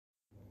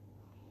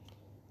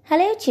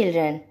Hello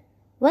children,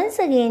 once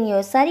again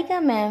your Sarika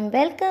ma'am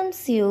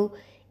welcomes you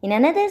in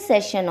another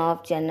session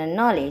of general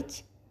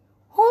knowledge.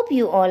 Hope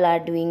you all are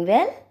doing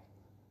well.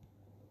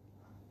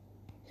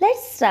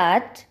 Let's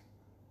start.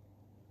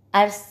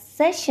 Our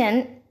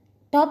session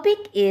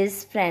topic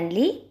is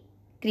friendly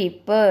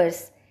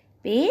creepers,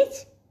 page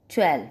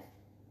 12.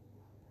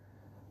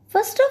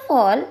 First of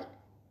all,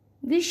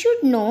 we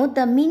should know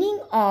the meaning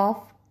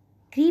of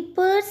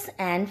creepers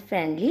and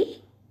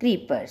friendly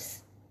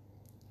creepers.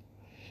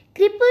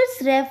 Creepers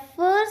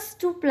refers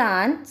to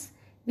plants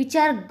which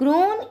are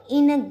grown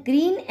in a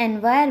green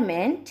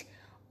environment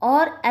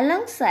or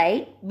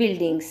alongside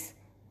buildings.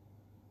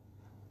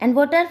 And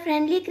what are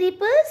friendly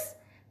creepers?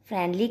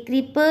 Friendly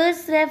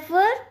creepers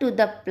refer to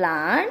the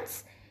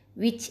plants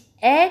which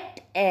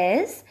act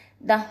as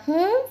the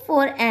home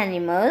for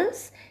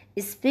animals,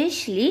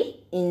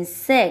 especially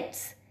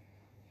insects.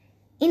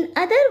 In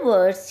other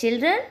words,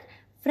 children,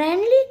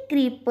 friendly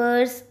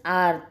creepers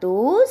are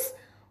those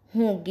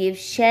who give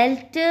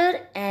shelter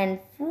and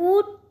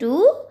food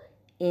to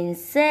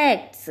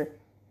insects.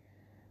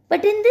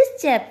 But in this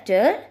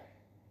chapter,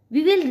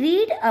 we will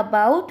read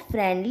about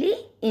friendly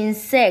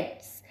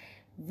insects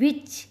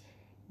which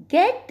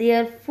get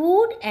their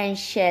food and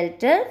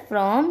shelter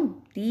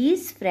from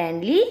these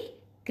friendly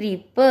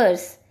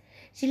creepers.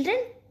 Children,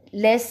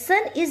 lesson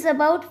is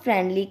about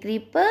friendly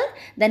creeper.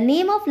 The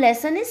name of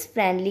lesson is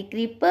friendly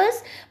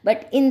creepers,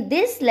 but in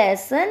this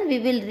lesson we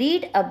will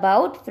read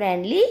about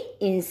friendly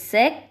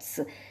insects.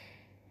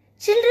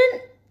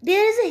 Children,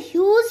 there is a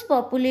huge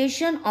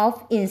population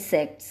of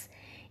insects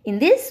in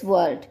this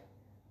world,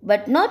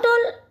 but not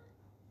all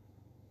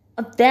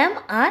of them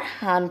are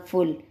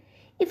harmful.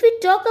 If we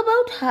talk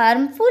about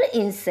harmful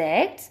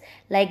insects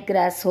like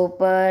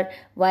grasshopper,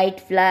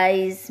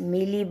 whiteflies,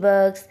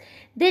 mealybugs,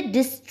 they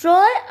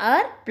destroy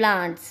our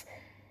plants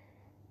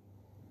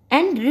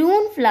and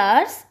ruin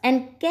flowers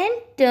and can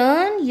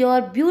turn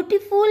your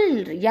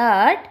beautiful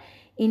yard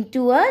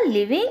into a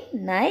living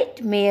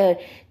nightmare.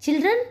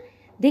 Children,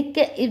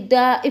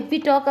 if we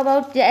talk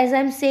about, as I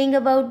am saying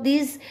about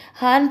these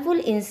harmful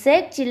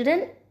insects,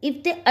 children,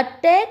 if they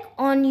attack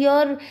on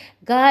your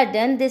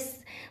garden,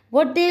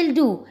 what they will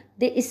do?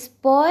 They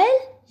spoil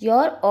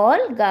your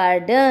all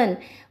garden.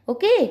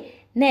 Okay,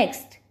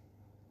 next.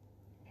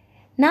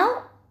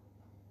 Now,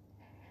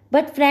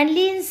 but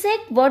friendly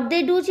insect, what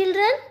they do,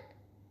 children?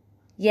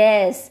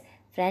 Yes,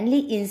 friendly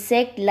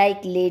insect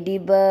like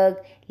ladybug,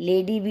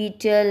 lady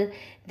beetle,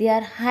 they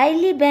are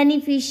highly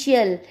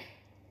beneficial.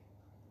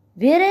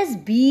 Whereas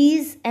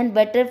bees and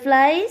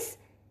butterflies,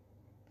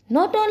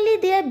 not only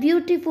they are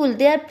beautiful,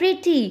 they are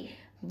pretty,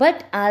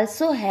 but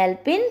also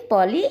help in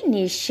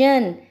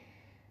pollination.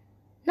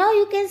 Now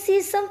you can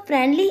see some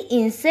friendly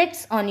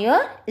insects on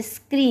your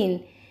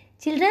screen.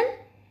 Children,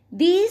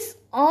 these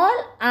all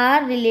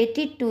are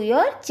related to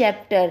your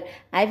chapter.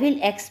 I will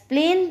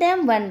explain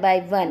them one by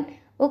one.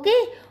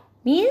 Okay?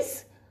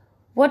 Means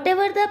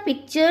whatever the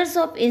pictures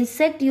of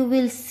insect you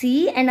will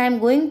see and I am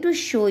going to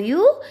show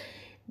you,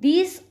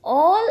 these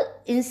all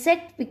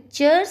insect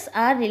pictures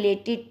are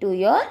related to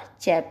your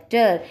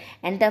chapter.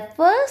 And the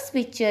first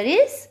picture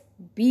is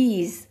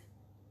bees.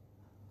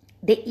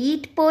 They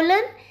eat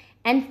pollen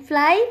and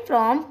fly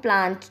from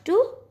plant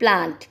to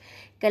plant.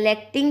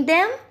 Collecting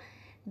them,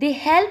 they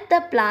help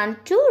the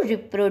plant to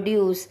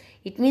reproduce.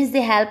 It means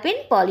they help in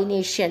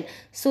pollination.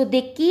 So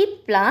they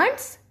keep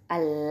plants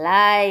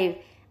alive.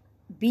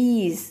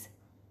 Bees.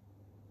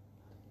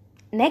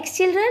 Next,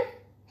 children,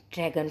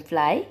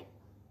 dragonfly.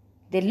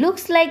 They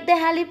looks like the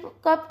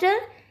helicopter.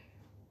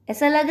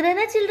 ऐसा लग रहा है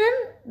ना children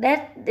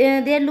that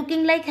they are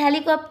looking like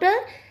helicopter.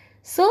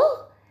 So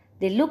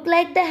they look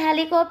like the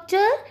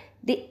helicopter.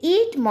 They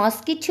eat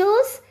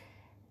mosquitoes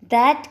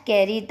that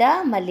carry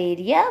the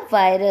malaria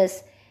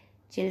virus.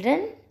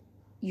 Children,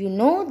 you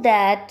know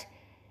that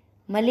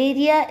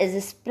malaria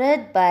is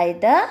spread by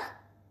the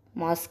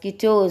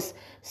mosquitoes.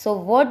 So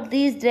what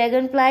these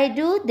dragonfly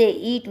do? They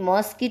eat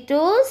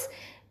mosquitoes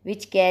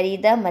which carry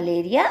the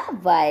malaria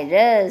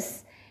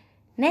virus.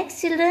 Next,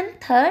 children,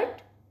 third,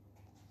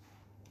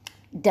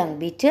 dung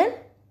beetle.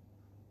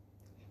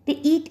 They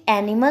eat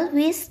animal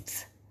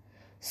wastes.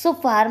 So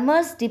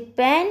farmers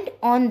depend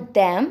on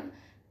them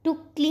to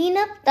clean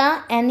up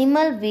the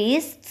animal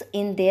wastes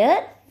in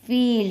their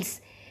fields.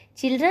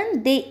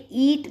 Children, they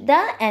eat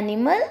the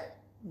animal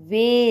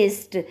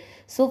waste.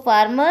 So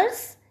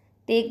farmers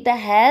take the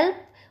help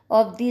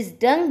of this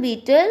dung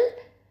beetle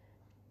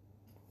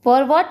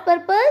for what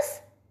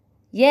purpose?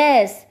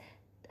 Yes,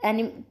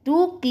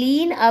 to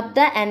clean up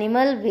the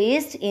animal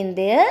waste in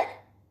their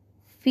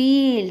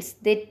fields.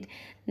 The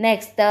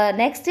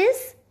next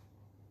is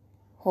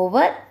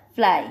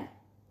hoverfly.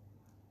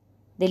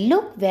 They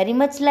look very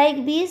much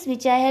like bees,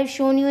 which I have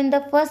shown you in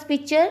the first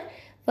picture.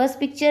 First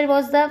picture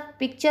was the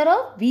picture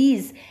of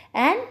bees,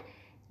 and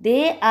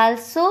they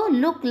also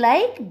look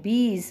like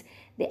bees.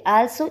 They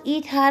also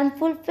eat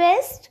harmful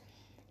pests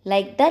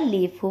like the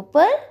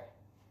leafhopper,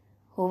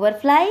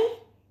 hoverfly.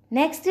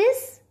 Next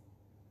is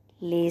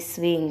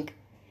lacewing.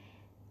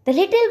 The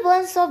little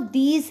ones of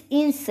these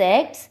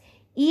insects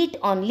eat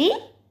only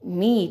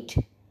meat.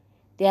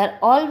 They are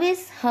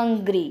always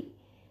hungry.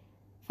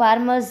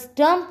 Farmers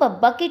dump a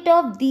bucket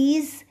of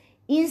these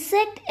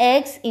insect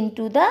eggs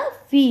into the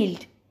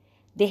field.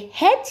 They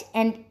hatch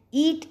and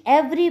eat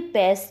every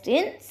pest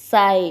in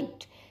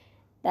sight.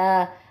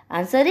 The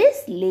answer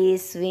is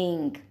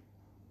lacewing.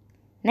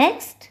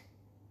 Next,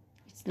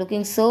 it's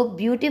looking so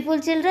beautiful,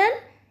 children.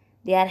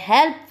 They are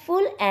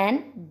helpful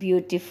and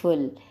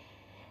beautiful.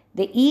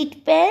 They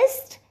eat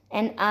pests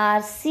and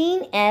are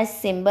seen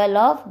as symbol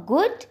of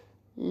good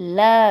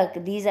luck.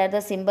 These are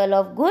the symbol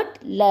of good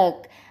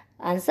luck.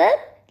 Answer,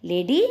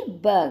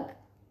 ladybug.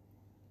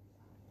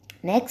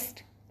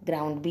 Next,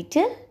 ground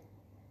beetle.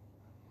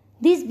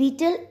 These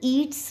beetle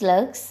eat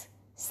slugs,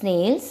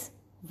 snails,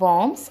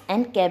 worms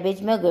and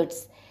cabbage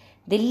maggots.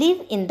 They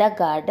live in the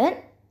garden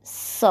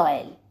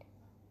soil.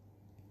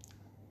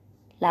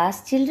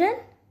 Last, children,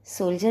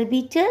 soldier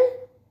beetle.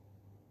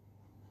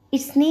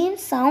 Its name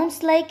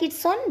sounds like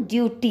it's on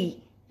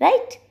duty,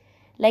 right?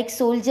 Like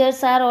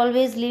soldiers are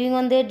always living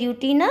on their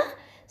duty, na?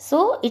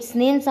 So its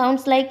name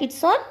sounds like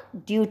it's on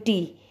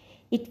duty.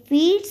 It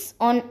feeds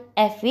on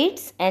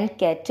aphids and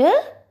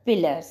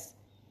caterpillars.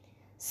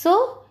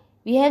 So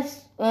we have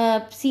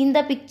seen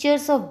the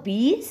pictures of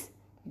bees,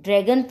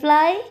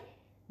 dragonfly,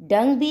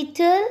 dung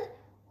beetle,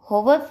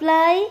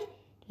 hoverfly,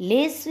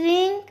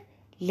 lacewing,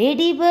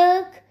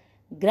 ladybug,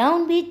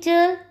 ground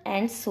beetle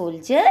and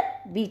soldier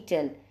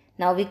beetle.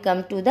 Now we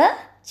come to the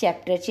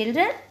chapter,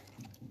 children.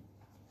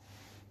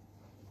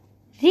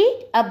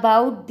 Read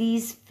about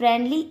these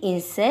friendly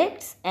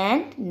insects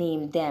and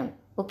name them.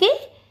 Okay?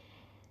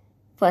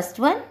 First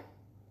one.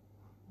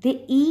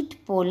 They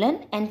eat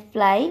pollen and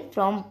fly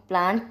from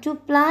plant to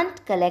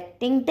plant,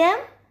 collecting them.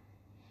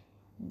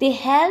 They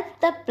help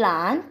the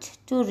plant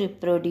to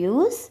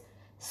reproduce,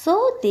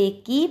 so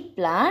they keep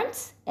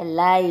plants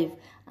alive.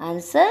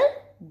 Answer,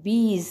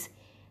 bees.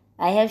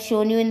 I have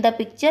shown you in the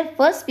picture.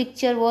 First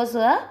picture was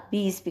a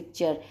bees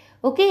picture.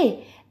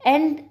 Okay.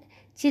 And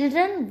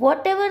children,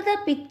 whatever the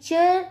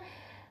picture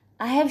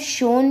I have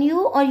shown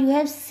you or you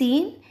have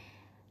seen,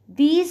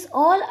 these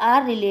all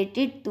are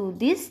related to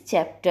this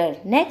chapter.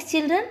 Next,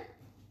 children.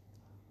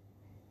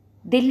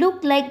 They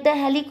look like the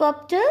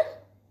helicopter.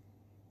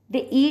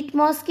 They eat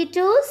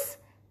mosquitoes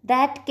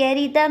that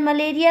carry the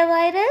malaria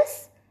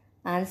virus.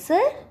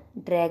 Answer,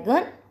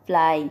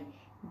 dragonfly.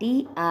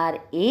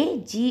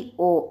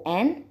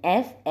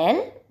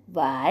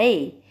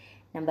 dragonfly.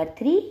 Number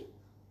 3.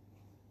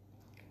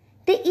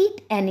 They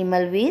eat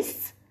animal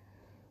waste.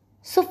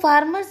 So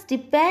farmers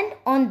depend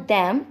on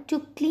them to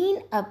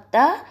clean up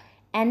the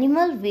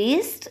animal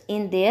waste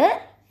in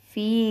their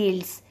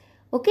fields.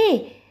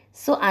 Okay.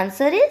 So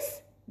answer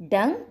is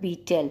dung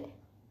beetle.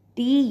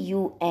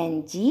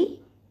 DUNGBEETLE.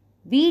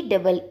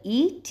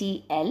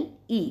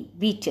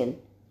 Beetle.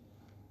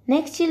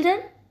 Next,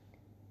 children.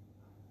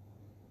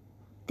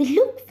 They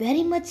look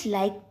very much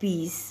like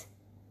bees.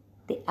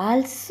 They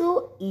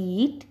also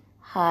eat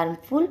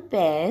harmful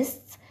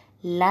pests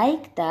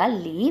like the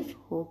leaf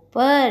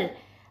hopper.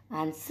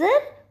 Answer,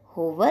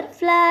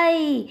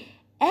 hoverfly.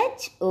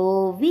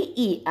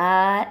 HOVERFLY.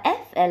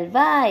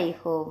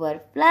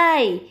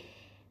 Hoverfly.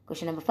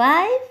 Question number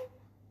 5.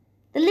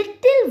 The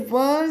little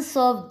ones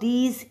of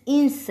these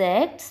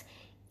insects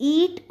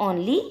eat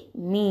only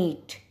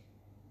meat.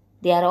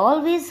 They are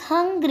always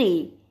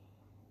hungry.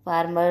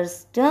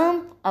 Farmers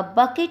dump a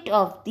bucket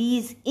of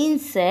these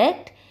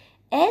insect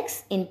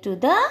eggs into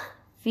the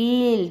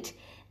field.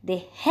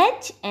 They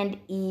hatch and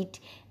eat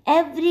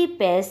every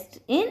pest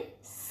in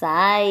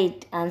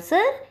sight.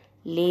 Answer,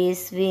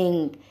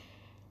 lacewing.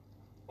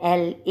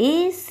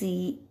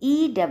 LACEWING.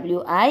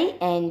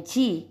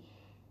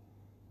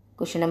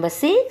 Question number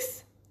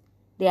 6.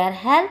 They are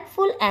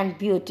helpful and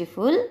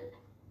beautiful.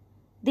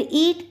 They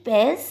eat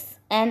pests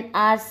and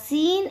are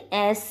seen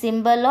as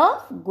symbol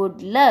of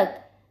good luck.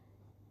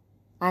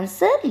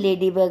 Answer,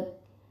 ladybug.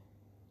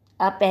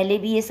 आप पहले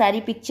भी ये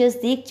सारी pictures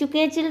देख चुके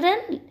हैं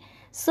children.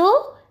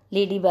 So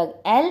ladybug,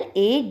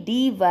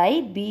 LADYBUG,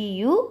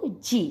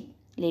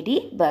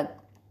 ladybug.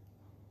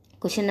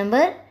 Question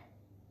number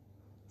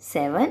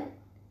 7.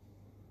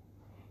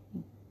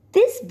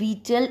 This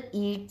beetle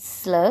eats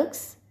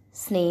slugs,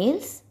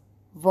 snails,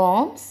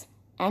 worms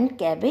and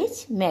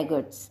cabbage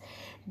maggots.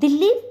 They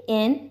live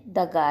in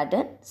the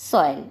garden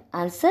soil.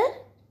 Answer,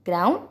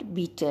 ground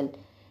beetle.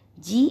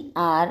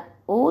 GROUNDBEETLE.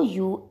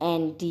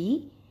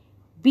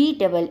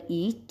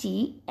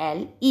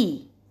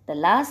 The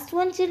last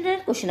one,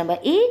 children. Question number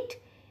 8.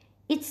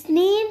 Its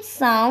name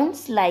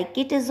sounds like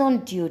it is on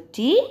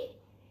duty.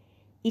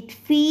 It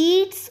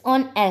feeds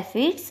on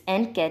aphids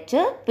and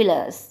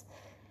caterpillars.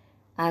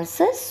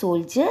 Answer,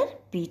 soldier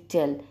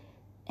beetle.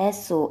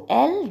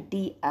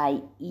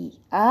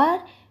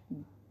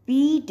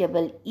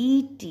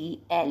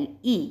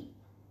 SOLDIERBEETLE.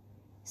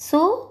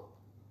 So,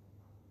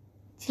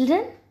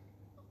 children,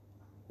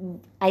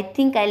 I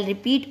think I'll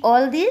repeat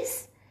all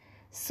this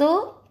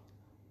so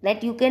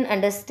that you can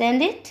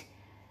understand it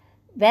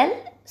well.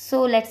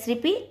 So, let's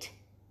repeat.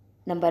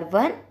 Number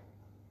 1.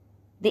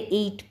 They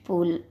eat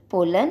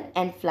pollen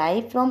and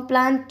fly from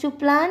plant to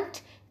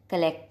plant,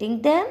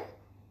 collecting them.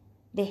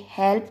 They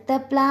help the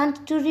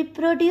plant to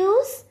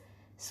reproduce.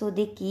 So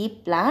they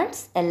keep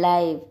plants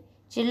alive.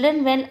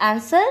 Children, well,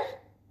 answer?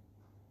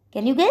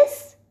 Can you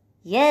guess?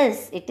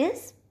 Yes, it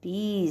is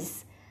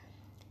bees.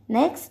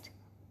 Next,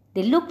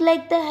 they look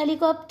like the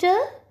helicopter.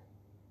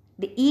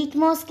 They eat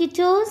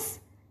mosquitoes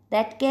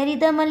that carry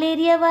the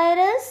malaria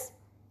virus.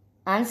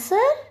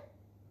 Answer?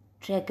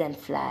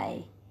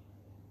 Dragonfly.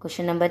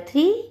 Question number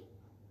 3.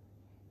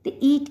 They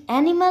eat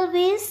animal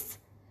waste.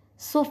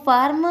 So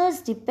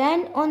farmers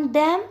depend on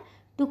them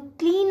to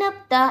clean up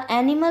the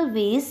animal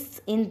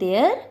wastes in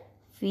their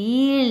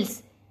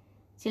fields.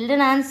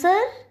 Children, answer?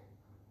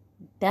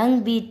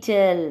 Dung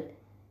beetle.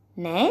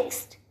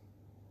 Next,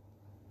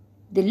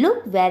 they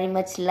look very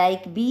much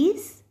like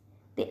bees.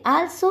 They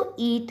also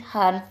eat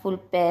harmful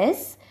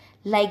pests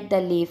like the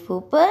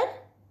leafhopper.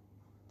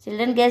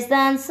 Children, guess the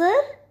answer?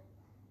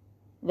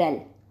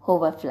 Well,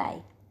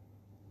 hoverfly.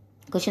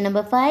 Question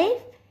number 5.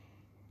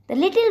 The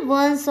little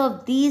ones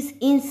of these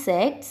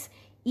insects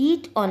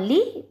eat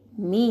only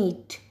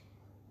meat.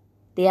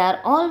 They are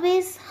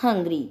always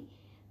hungry.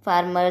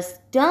 Farmers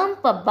dump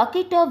a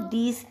bucket of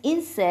these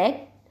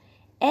insect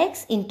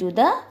eggs into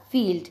the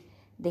field.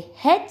 They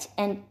hatch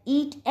and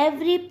eat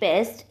every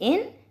pest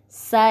in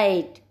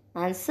sight.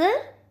 Answer?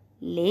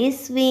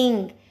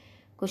 Lacewing.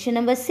 Question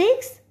number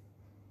 6.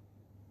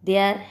 They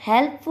are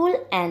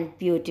helpful and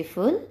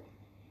beautiful.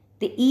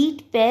 They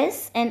eat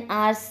pests and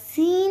are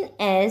seen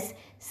as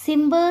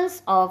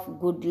symbols of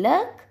good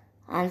luck.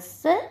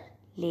 Answer?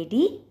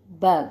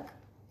 Ladybug.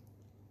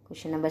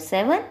 Question number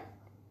 7.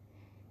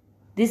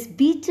 This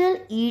beetle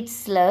eats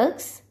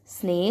slugs,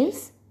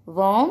 snails,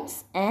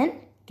 worms and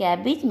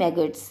cabbage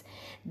maggots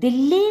that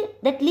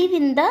live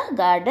in the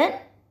garden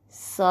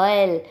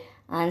soil.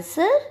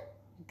 Answer?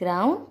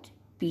 Ground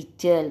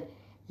beetle.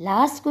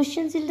 Last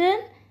question,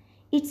 children.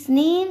 Its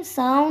name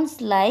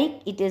sounds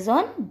like it is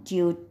on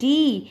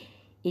duty.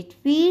 It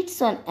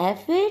feeds on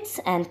aphids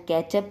and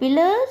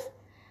caterpillars.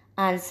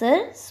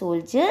 Answer?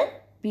 Soldier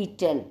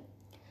beetle.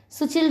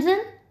 So children,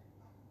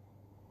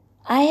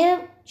 I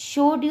have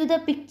showed you the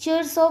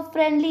pictures of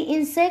friendly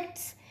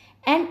insects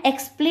and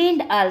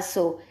explained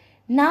also.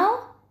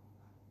 Now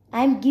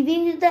I am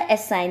giving you the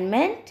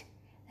assignment.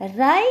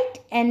 Write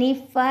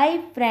any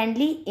 5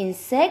 friendly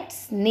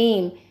insects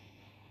name.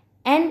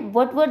 And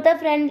what were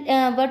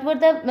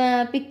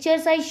the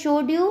pictures I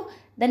showed you?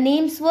 The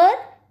names were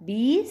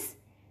bees,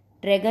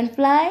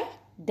 dragonfly,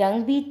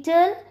 dung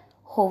beetle,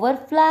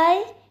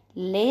 hoverfly,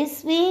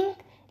 lacewing,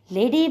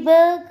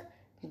 ladybug,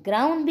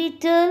 ground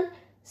beetle,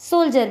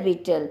 soldier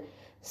beetle.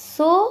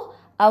 So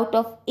out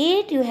of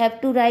 8 you have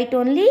to write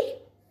only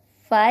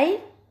 5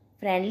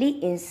 friendly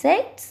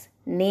insects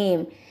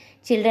name.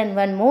 Children,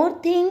 one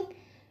more thing.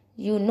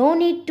 You no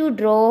need to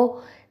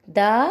draw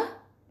the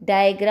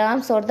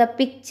diagrams or the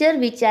picture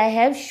which I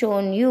have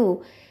shown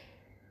you.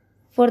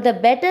 For the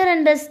better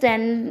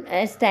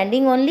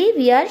understanding only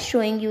we are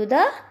showing you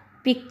the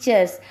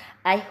pictures.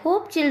 I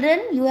hope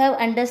children you have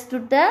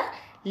understood the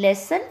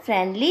lesson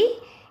friendly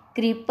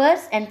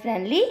creepers and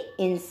friendly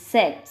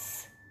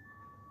insects.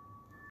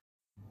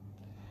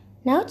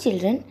 Now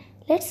children,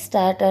 let's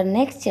start our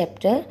next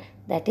chapter,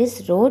 that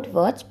is Road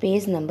Watch,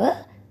 page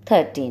number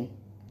 13.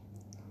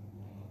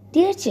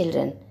 Dear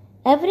children,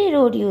 every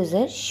road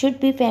user should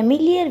be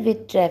familiar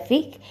with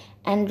traffic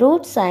and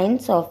road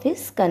signs of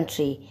his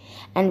country,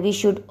 and we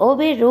should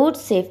obey road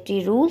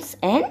safety rules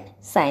and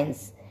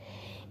signs.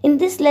 In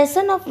this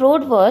lesson of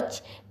Road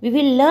Watch, we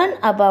will learn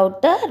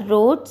about the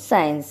road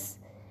signs.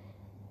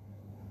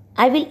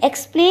 I will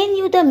explain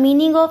you the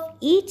meaning of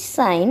each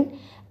sign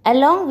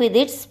along with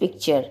its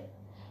picture,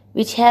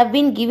 which have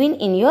been given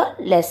in your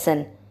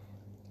lesson.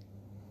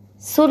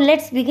 So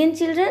let's begin,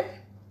 children.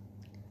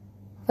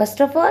 First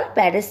of all,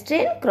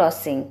 pedestrian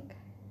crossing.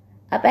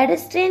 A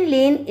pedestrian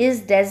lane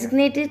is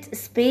designated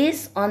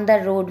space on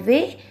the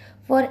roadway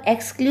for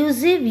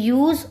exclusive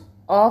use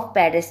of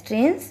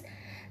pedestrians.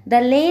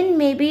 The lane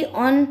may be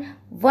on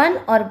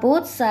one or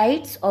both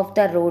sides of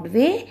the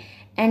roadway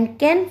and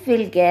can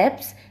fill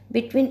gaps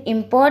between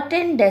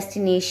important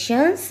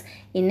destinations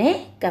in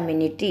a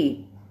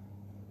community.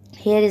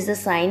 Here is the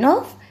sign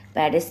of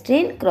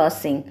pedestrian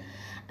crossing.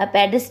 A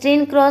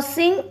pedestrian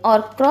crossing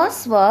or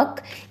crosswalk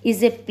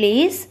is a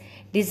place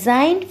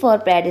designed for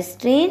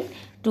pedestrians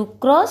to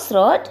cross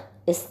road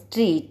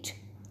street.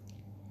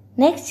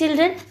 Next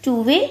children,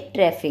 two-way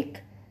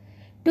traffic.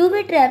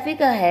 Two-way traffic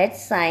ahead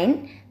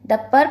sign. The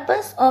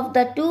purpose of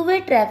the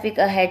two-way traffic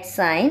ahead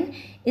sign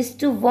is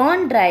to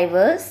warn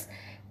drivers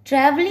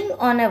traveling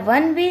on a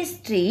one-way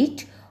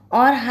street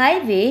or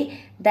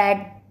highway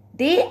that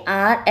they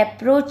are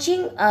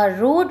approaching a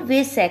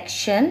roadway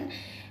section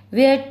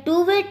where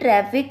two-way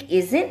traffic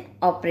is in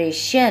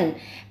operation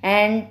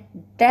and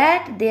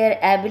that their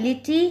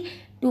ability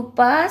to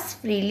pass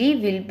freely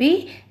will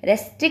be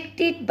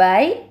restricted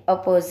by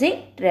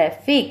opposing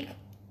traffic.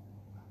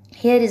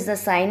 Here is the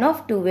sign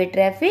of two-way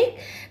traffic.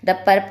 The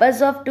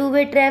purpose of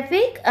two-way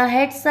traffic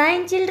ahead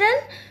sign, children,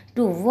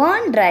 to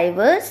warn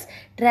drivers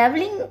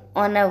traveling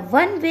on a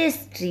one-way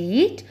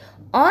street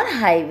or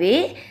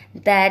highway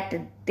that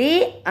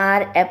they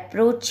are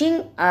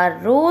approaching a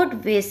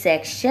roadway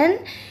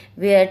section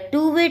where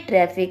two-way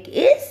traffic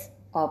is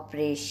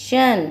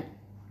operation.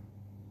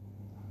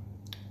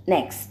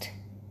 Next,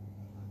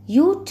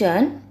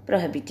 U-turn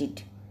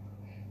prohibited.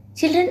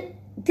 Children,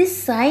 this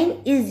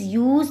sign is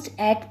used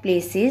at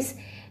places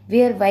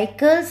where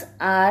vehicles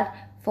are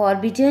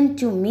forbidden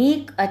to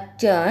make a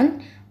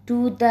turn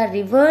to the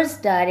reverse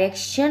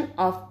direction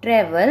of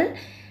travel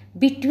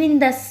between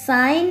the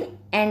sign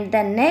and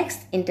the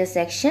next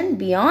intersection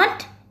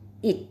beyond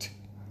it.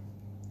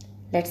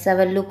 Let's have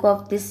a look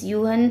of this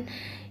U-turn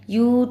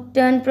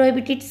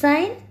prohibited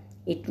sign.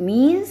 It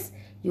means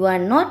you are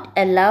not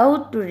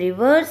allowed to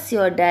reverse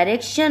your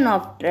direction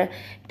of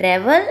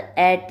travel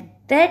at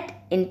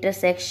that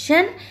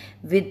intersection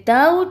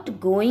without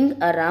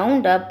going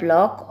around a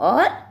block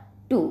or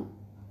two.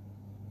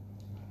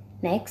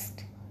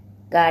 Next,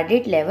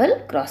 guarded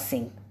level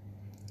crossing.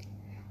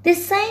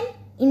 This sign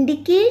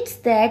indicates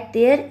that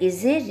there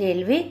is a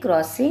railway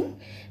crossing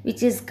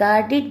which is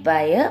guarded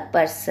by a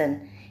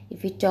person.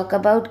 If we talk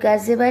about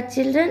Ghaziabad,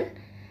 children,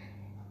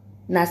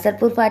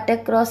 Nasarpur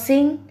Fatak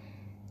crossing,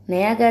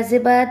 Naya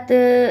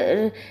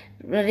Ghaziabad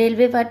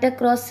railway Fatak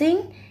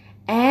crossing,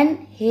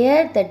 and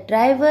here the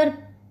driver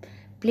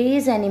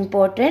plays an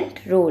important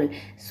role.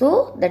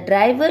 So the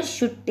driver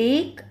should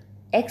take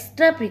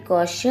extra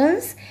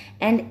precautions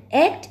and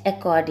act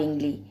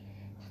accordingly.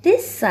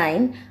 This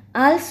sign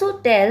also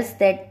tells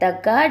that the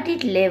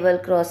guarded level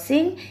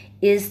crossing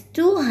is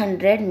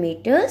 200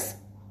 meters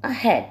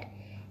ahead.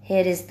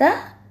 Here is the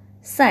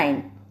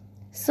sign.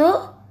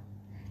 So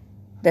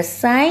the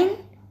sign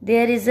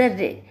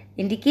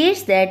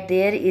indicates that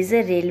there is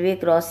a railway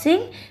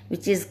crossing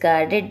which is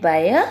guarded by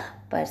a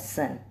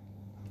person.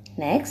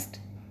 Next,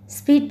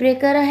 speed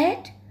breaker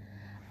ahead.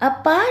 A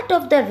part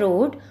of the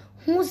road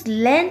whose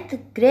length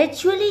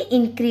gradually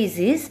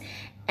increases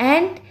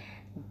and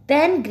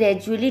then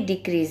gradually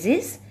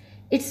decreases.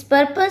 Its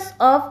purpose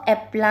of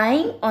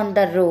applying on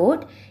the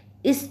road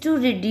is to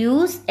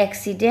reduce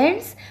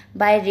accidents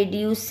by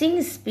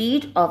reducing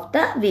speed of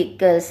the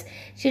vehicles.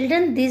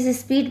 Children, this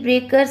speed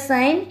breaker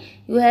sign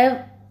you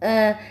have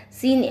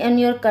seen in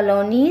your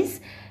colonies,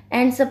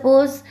 and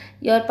suppose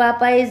your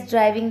papa is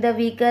driving the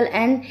vehicle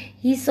and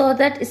he saw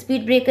that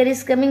speed breaker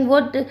is coming.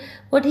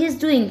 What he is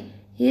doing?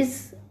 He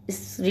is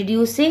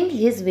reducing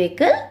his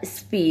vehicle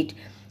speed.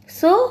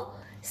 So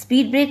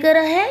speed breaker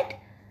ahead,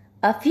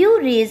 a few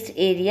raised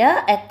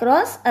area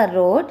across a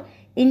road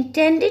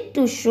intended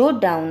to slow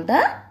down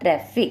the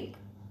traffic.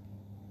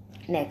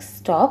 Next,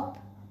 stop.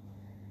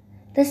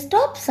 The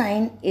stop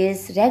sign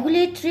is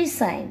regulatory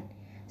sign.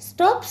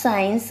 Stop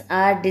signs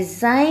are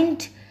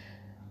designed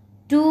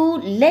to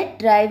let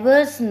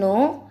drivers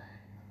know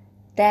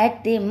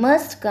that they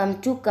must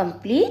come to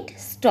complete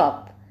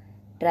stop.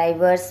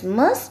 Drivers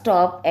must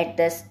stop at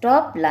the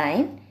stop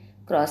line,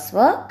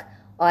 crosswalk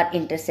or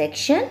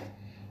intersection,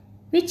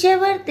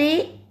 whichever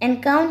they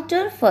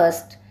encounter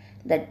first.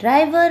 The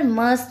driver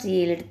must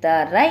yield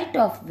the right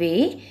of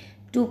way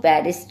to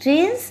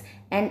pedestrians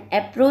and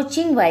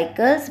approaching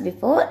vehicles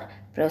before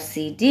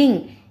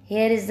proceeding.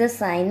 Here is the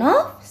sign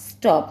of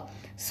stop.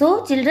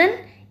 So children,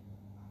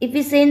 if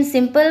we say in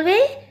simple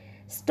way,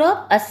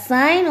 stop, a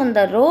sign on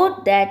the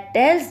road that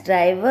tells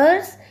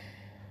drivers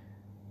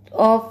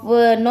of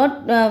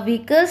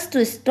vehicles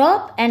to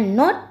stop and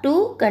not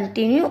to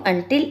continue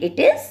until it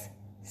is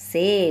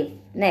safe.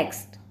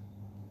 Next,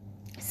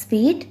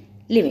 speed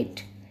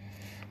limit.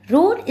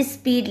 Road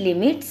speed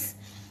limits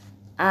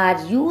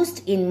are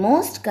used in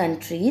most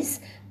countries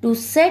to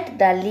set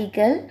the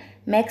legal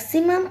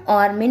maximum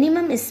or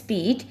minimum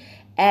speed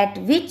at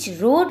which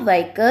road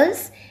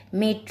vehicles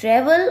may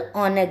travel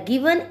on a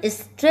given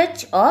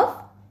stretch of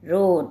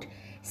road.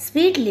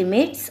 Speed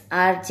limits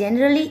are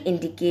generally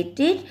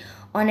indicated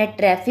on a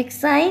traffic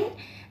sign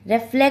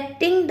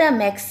reflecting the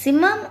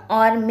maximum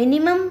or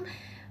minimum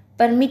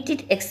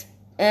permitted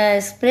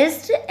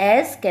expressed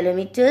as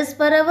kilometers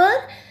per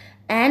hour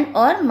and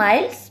or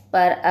miles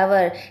per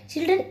hour.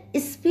 Children,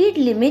 speed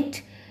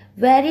limit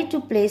vary to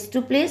place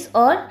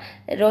or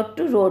road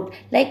to road.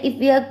 Like if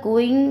we are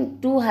going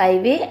to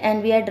highway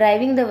and we are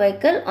driving the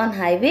vehicle on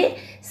highway,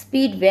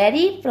 speed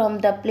vary from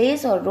the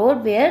place or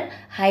road where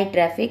high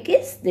traffic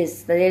is.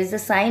 There is a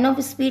sign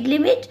of speed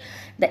limit.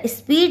 The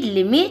speed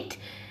limit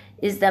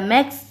is the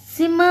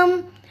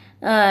maximum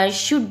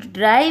should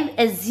drive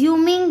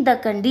assuming the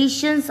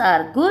conditions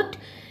are good,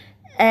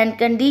 and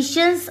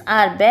conditions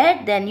are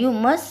bad, then you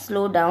must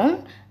slow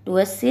down to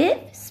a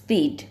safe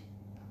speed.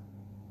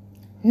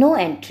 No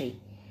entry.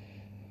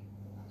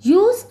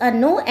 Use a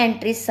no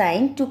entry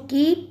sign to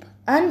keep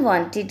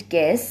unwanted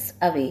guests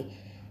away.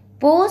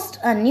 Post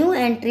a no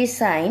entry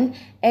sign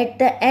at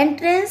the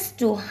entrance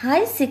to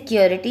high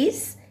security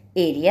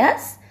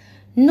areas.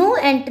 No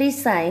entry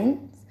signs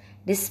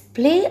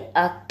display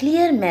a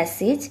clear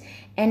message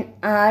and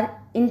are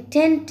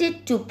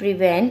intended to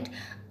prevent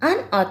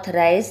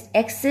unauthorized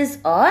access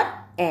or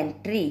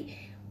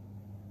entry.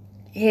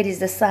 Here is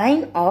the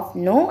sign of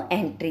no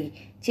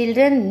entry.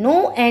 Children,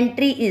 no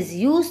entry is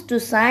used to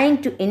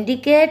sign to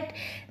indicate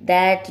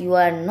that you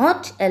are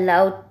not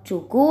allowed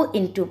to go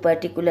into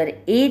particular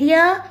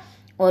area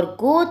or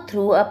go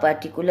through a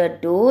particular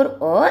door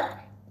or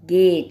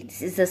gate.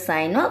 This is a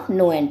sign of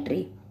no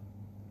entry.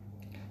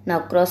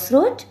 Now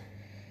crossroad.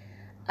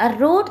 A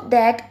road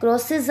that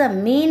crosses a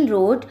main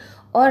road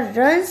or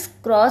runs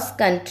cross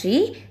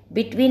country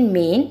between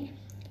main.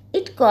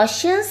 It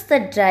cautions the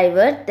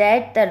driver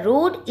that the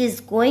road is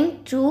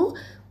going to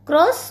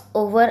cross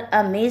over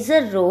a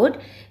major road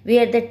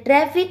where the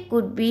traffic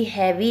could be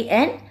heavy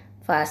and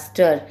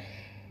faster.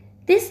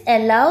 This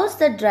allows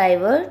the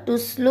driver to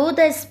slow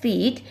the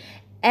speed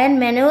and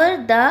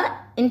maneuver the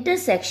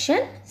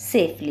intersection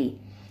safely.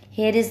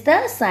 Here is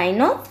the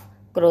sign of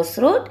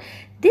crossroad.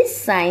 This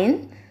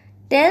sign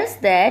tells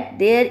that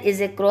there is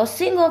a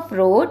crossing of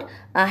road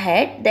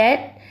ahead.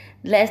 That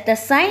the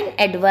sign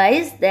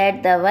advises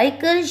that the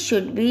vehicle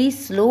should be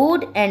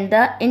slowed and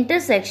the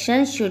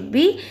intersection should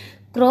be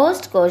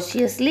crossed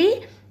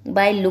cautiously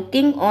by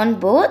looking on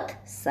both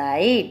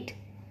sides.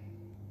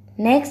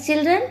 Next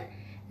children,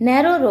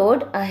 narrow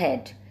road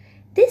ahead.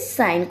 This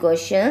sign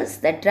cautions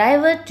the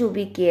driver to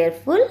be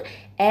careful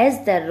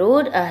as the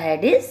road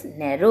ahead is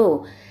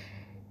narrow.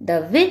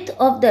 The width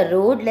of the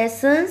road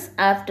lessens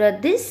after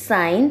this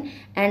sign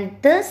and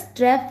thus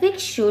traffic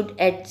should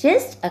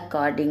adjust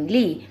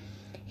accordingly.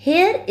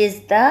 Here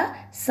is the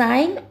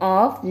sign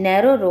of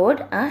narrow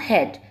road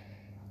ahead.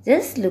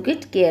 Just look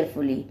it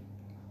carefully.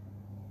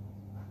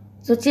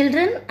 So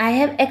children, I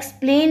have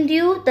explained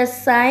you the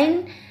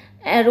sign,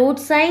 road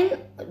sign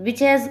which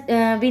has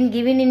been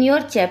given in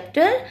your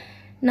chapter.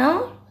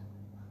 Now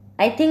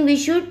I think we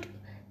should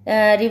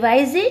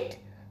revise it.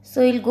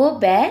 So we'll go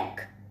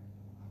back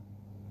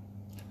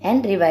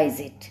and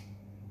revise it.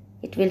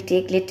 It will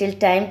take little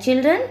time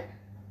children.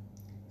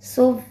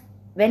 So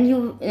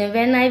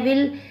when I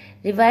will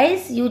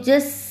revise, you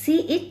just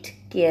see it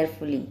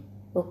carefully.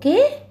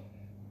 Okay?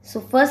 So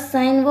first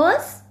sign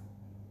was,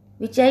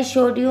 which I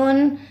showed you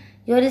on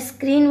your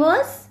screen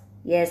was,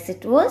 yes,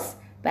 it was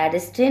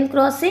pedestrian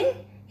crossing.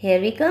 Here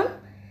we come.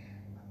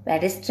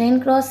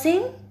 Pedestrian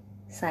crossing.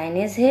 Sign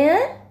is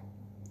here.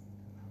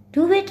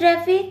 Two-way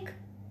traffic.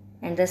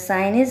 And the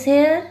sign is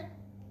here.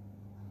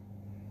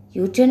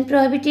 U-turn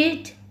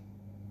prohibited.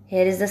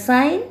 Here is the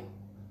sign.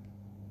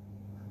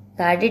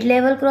 Guarded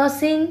level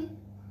crossing.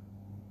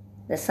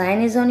 The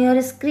sign is on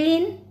your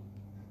screen.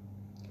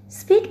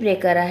 Speed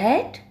breaker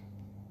ahead.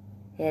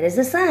 Here is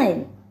the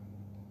sign.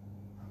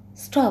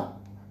 Stop.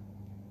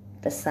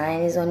 The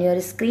sign is on your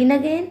screen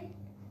again.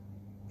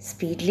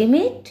 Speed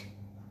limit.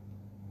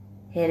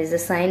 Here is the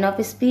sign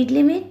of speed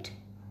limit.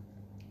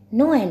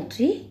 No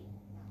entry.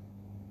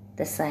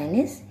 The sign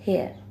is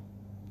here.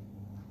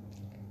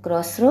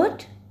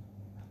 Crossroad.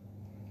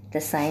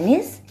 The sign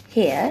is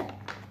here.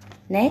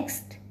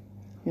 Next,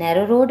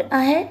 narrow road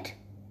ahead.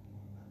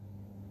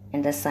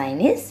 And the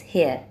sign is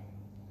here.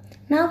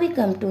 Now we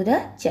come to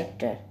the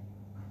chapter.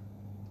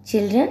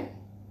 Children,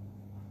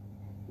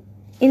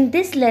 in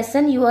this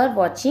lesson you are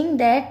watching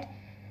that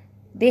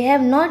they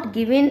have been not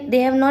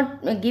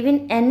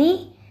given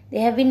any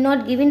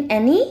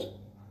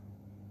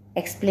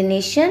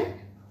explanation.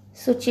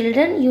 So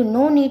children, you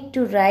no need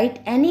to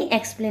write any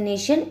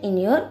explanation in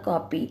your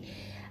copy.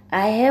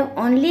 I have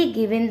only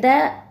given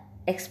the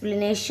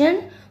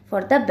explanation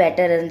for the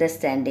better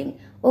understanding.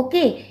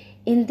 Okay.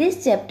 In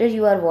this chapter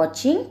you are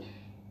watching,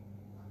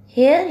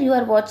 here you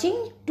are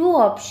watching two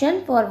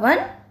options for one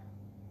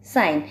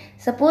sign.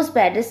 Suppose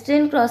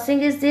pedestrian crossing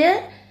is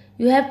there,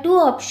 you have two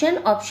options,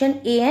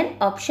 option A and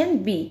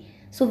option B.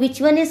 So which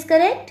one is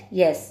correct?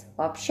 Yes,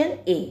 option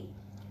A.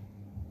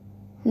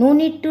 No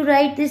need to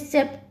write this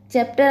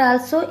chapter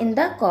also in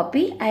the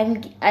copy. I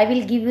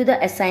will give you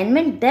the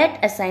assignment. That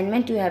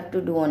assignment you have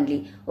to do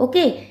only.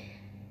 Okay.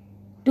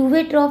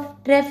 Two-way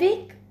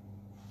traffic.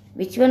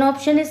 Which one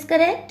option is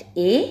correct?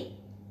 A.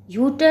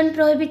 U-turn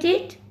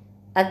prohibited.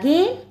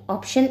 Again,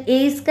 option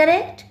A is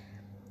correct.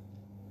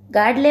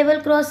 Guard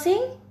level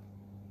crossing.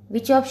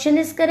 Which option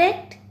is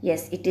correct?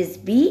 Yes, it is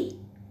B.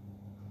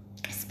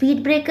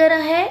 Speed breaker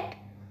ahead.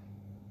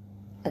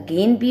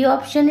 Again, B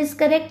option is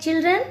correct,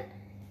 children.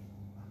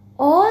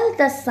 All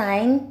the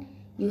sign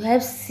you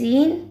have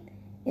seen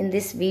in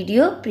this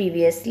video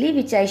previously,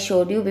 which I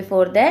showed you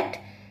before that.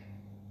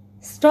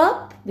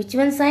 Stop. Which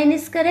one sign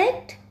is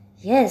correct?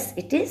 Yes,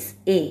 it is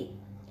A.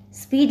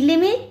 Speed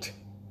limit.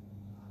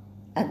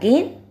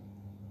 Again,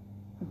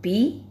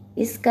 B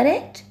is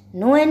correct.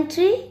 No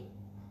entry.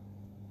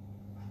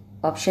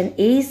 Option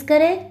A is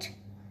correct.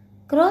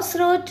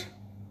 Crossroad.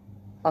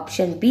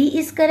 Option B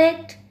is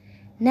correct.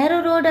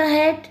 Narrow road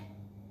ahead.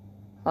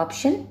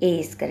 Option A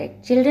is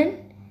correct.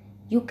 Children,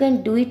 you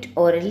can do it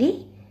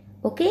orally.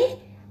 Okay?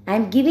 I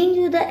am giving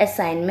you the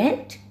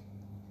assignment.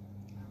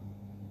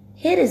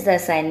 Here is the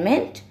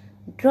assignment.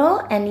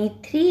 Draw any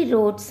 3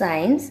 road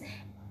signs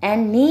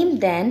and name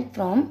them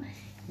from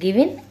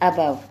given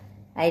above.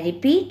 I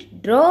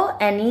repeat, draw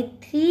any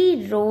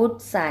 3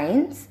 road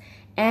signs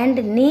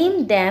and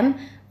name them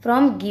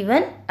from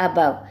given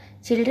above.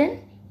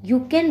 Children,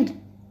 you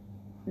can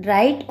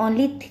write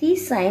only 3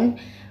 signs,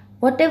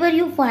 whatever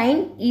you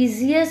find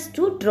easiest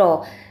to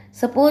draw.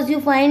 Suppose you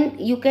find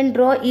you can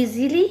draw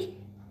easily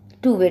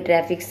two-way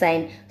traffic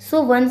sign.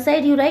 So one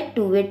side you write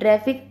two-way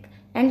traffic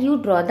and you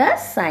draw the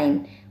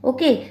sign.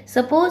 Okay,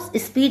 suppose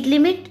speed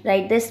limit,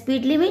 write the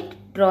speed limit,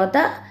 draw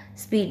the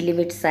speed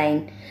limit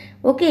sign.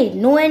 Okay,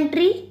 no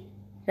entry,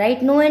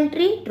 write no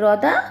entry, draw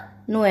the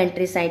no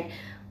entry sign.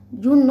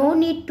 You no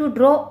need to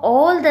draw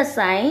all the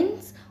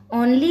signs,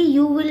 only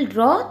you will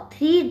draw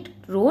 3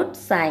 road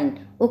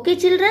sign. Okay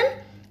children,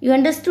 you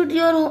understood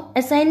your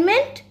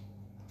assignment?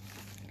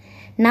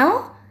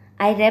 Now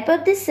I wrap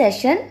up this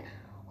session.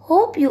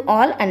 Hope you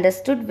all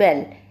understood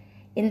well.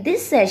 In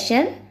this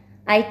session,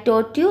 I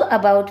taught you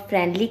about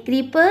friendly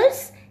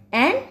creepers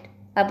and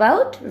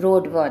about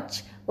road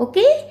watch.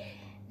 Okay?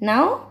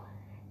 Now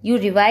you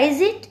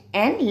revise it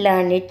and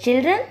learn it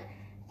children.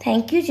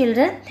 Thank you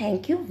children.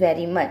 Thank you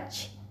very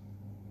much.